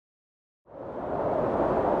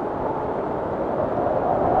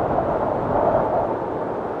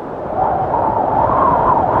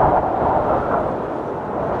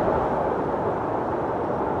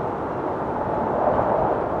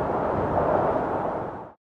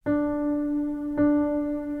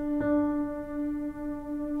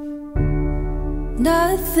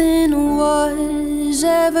Nothing was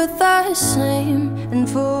ever the same, and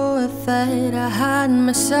for that I had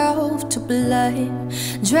myself to blame.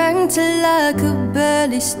 Drank till I could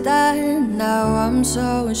barely stand, now I'm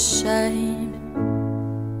so ashamed.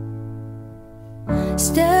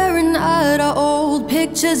 Staring at our old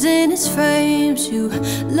pictures in its frames. You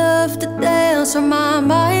love to dance on my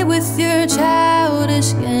mind with your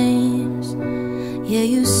childish games. Yeah,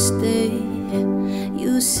 you stay.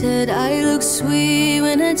 You said I look sweet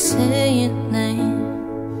when I'd say your name.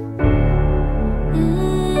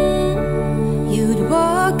 You'd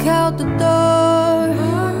walk out the door,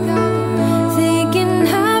 thinking,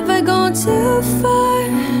 have I gone too far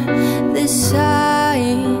this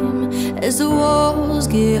time? As the walls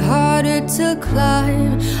get harder to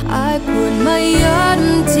climb, I put my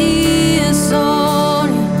autumn tears on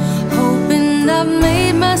you, hoping I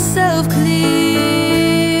made myself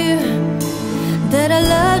clear, that I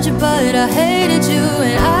loved you but I hated you,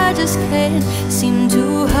 and I just can't seem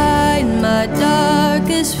to hide my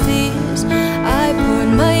darkest fears. I put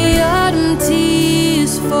my autumn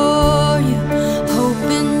tears for you,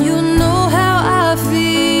 hoping you know how I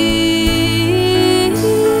feel,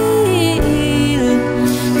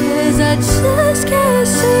 'cause I just can't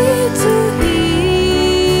seem to heal.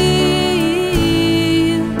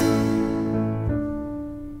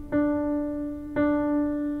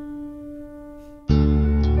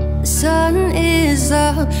 Sun is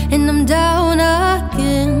up and I'm down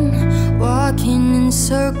again, walking in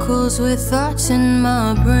circles with thoughts in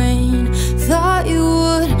my brain. Thought you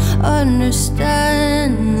would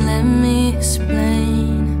understand, let me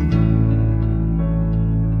explain.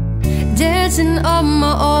 Dancing on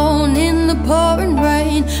my own in the pouring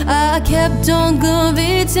rain, I kept on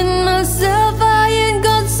convincing myself I ain't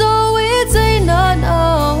gone so insane,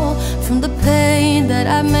 no, from the pain that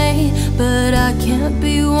I made, but I can't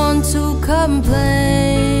be one to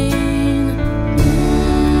complain.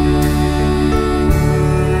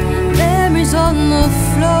 Memories on the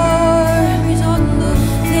floor,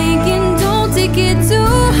 thinking don't take it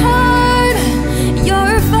too hard,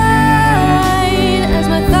 you're fine, as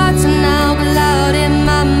my thoughts are now loud in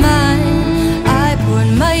my mind. I put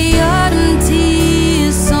my autumn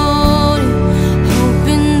tears on you,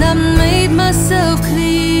 hoping I made myself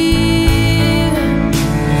clear,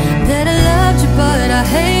 that I loved you but I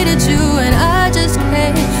hated you, and I just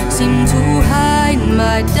can't seem to hide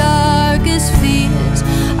my darkest fears.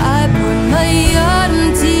 I put my autumn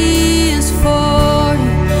tears for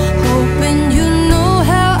you, hoping you know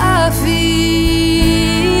how I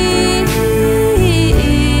feel,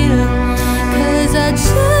 'cause I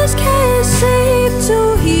just can't seem to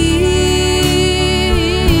heal.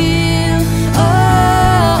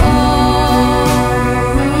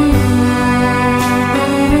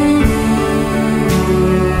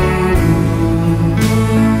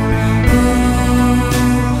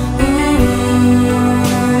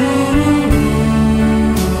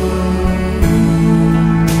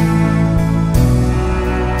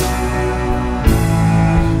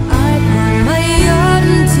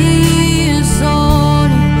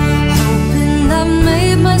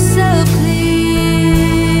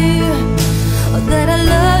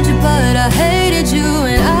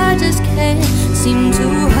 Seem to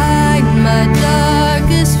hide my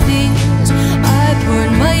darkest fears. I put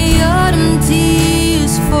my autumn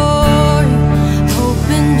tears for you,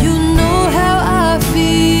 hoping you know how I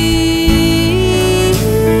feel,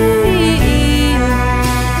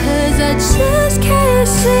 'cause I just can't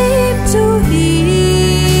seem to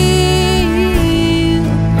heal.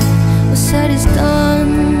 What's said is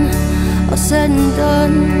done, all said and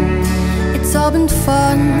done. It's all been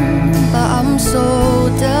fun, but I'm so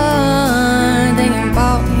done thinking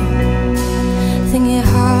about you, thinking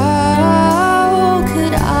how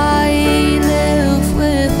could I live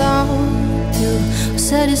without you? All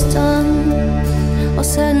said is done, all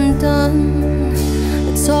said and done.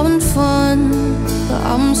 It's all been fun, but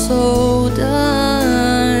I'm so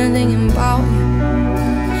done thinking